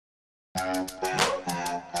The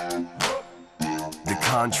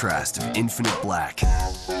contrast of infinite black.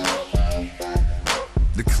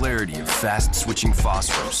 The clarity of fast-switching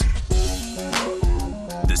phosphors.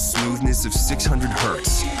 The smoothness of 600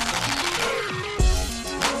 hertz.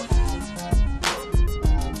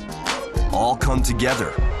 All come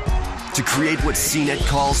together to create what CNET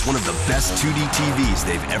calls one of the best 2D TVs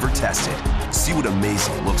they've ever tested. See what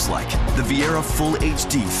amazing looks like. The Viera Full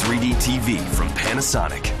HD 3D TV from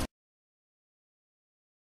Panasonic.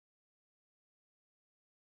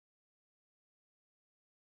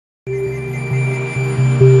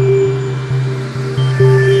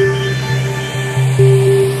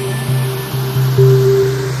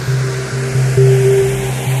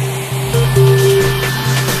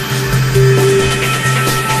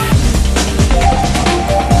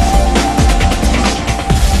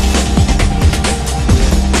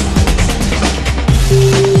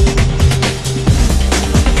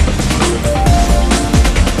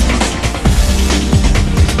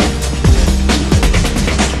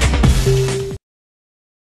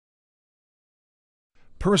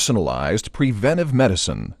 Personalized preventive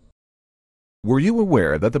medicine. Were you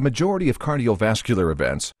aware that the majority of cardiovascular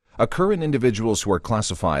events occur in individuals who are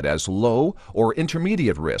classified as low or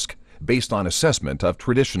intermediate risk based on assessment of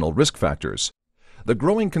traditional risk factors? The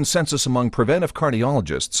growing consensus among preventive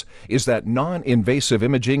cardiologists is that non-invasive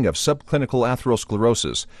imaging of subclinical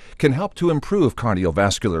atherosclerosis can help to improve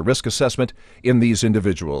cardiovascular risk assessment in these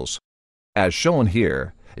individuals. As shown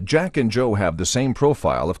here, Jack and Joe have the same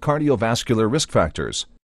profile of cardiovascular risk factors.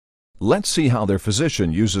 Let's see how their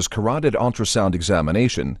physician uses carotid ultrasound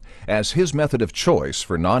examination as his method of choice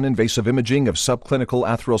for non-invasive imaging of subclinical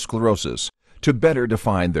atherosclerosis to better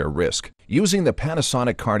define their risk. Using the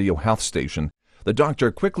Panasonic CardioHealth station, the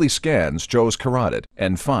doctor quickly scans Joe's carotid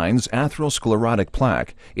and finds atherosclerotic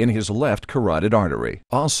plaque in his left carotid artery.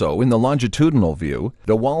 Also, in the longitudinal view,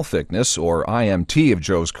 the wall thickness, or IMT, of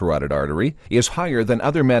Joe's carotid artery is higher than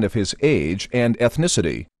other men of his age and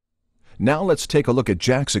ethnicity. Now let's take a look at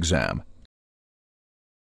Jack's exam.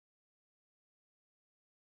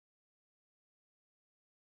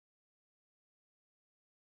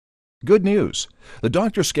 Good news! The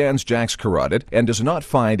doctor scans Jack's carotid and does not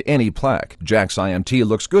find any plaque. Jack's IMT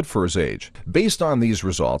looks good for his age. Based on these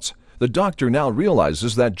results, the doctor now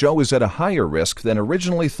realizes that Joe is at a higher risk than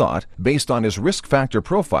originally thought based on his risk factor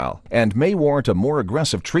profile and may warrant a more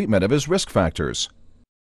aggressive treatment of his risk factors.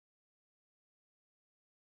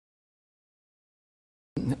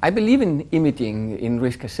 I believe in imaging in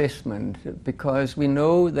risk assessment because we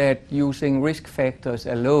know that using risk factors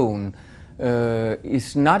alone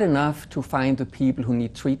is not enough to find the people who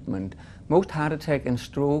need treatment. Most heart attack and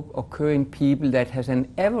stroke occur in people that has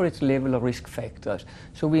an average level of risk factors.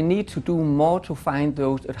 So we need to do more to find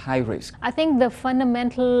those at high risk. I think the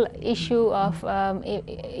fundamental issue of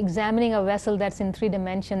examining a vessel that's in 3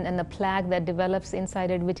 dimensions and the plaque that develops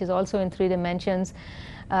inside it, which is also in 3 dimensions,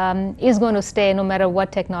 is going to stay no matter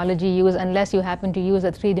what technology you use, unless you happen to use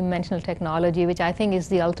a 3-dimensional technology, which I think is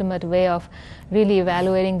the ultimate way of really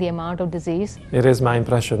evaluating the amount of disease. It is my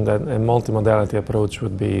impression that a multi-modality approach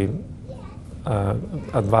would be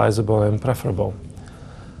advisable and preferable.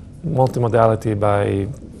 Multi-modality by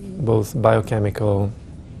both biochemical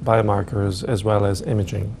biomarkers as well as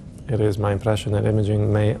imaging. It is my impression that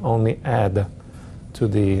imaging may only add to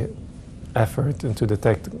the effort and to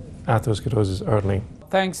detect atherosclerosis early.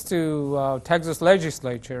 Thanks to Texas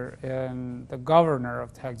legislature and the governor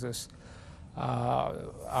of Texas,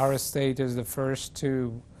 our state is the first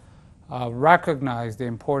to recognize the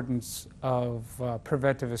importance of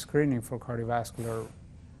preventive screening for cardiovascular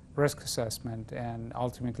risk assessment and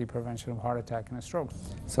ultimately prevention of heart attack and a stroke.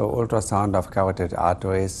 So ultrasound of carotid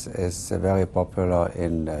arteries is very popular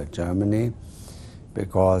in Germany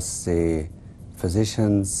because the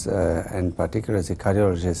physicians and particularly the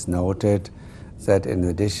cardiologists noted that in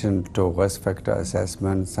addition to risk factor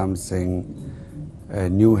assessment, something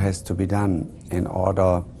new has to be done in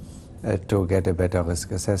order to get a better risk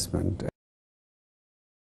assessment.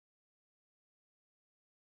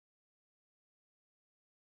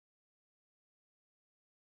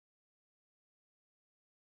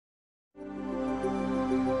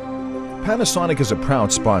 Panasonic is a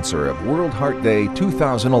proud sponsor of World Heart Day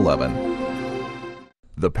 2011.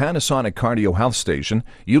 The Panasonic CardioHealth station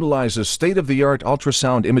utilizes state-of-the-art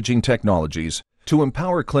ultrasound imaging technologies to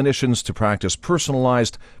empower clinicians to practice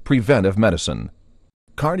personalized preventive medicine.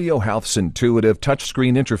 CardioHealth's intuitive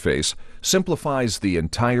touchscreen interface simplifies the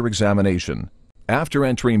entire examination. After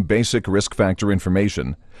entering basic risk factor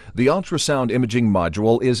information, the ultrasound imaging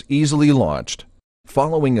module is easily launched.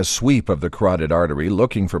 Following a sweep of the carotid artery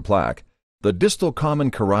looking for plaque, The distal common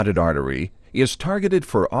carotid artery is targeted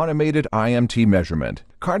for automated IMT measurement.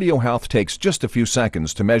 CardioHealth takes just a few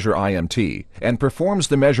seconds to measure IMT and performs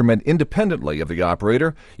the measurement independently of the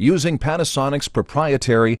operator using Panasonic's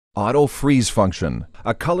proprietary auto freeze function.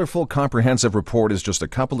 A colorful, comprehensive report is just a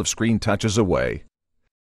couple of screen touches away.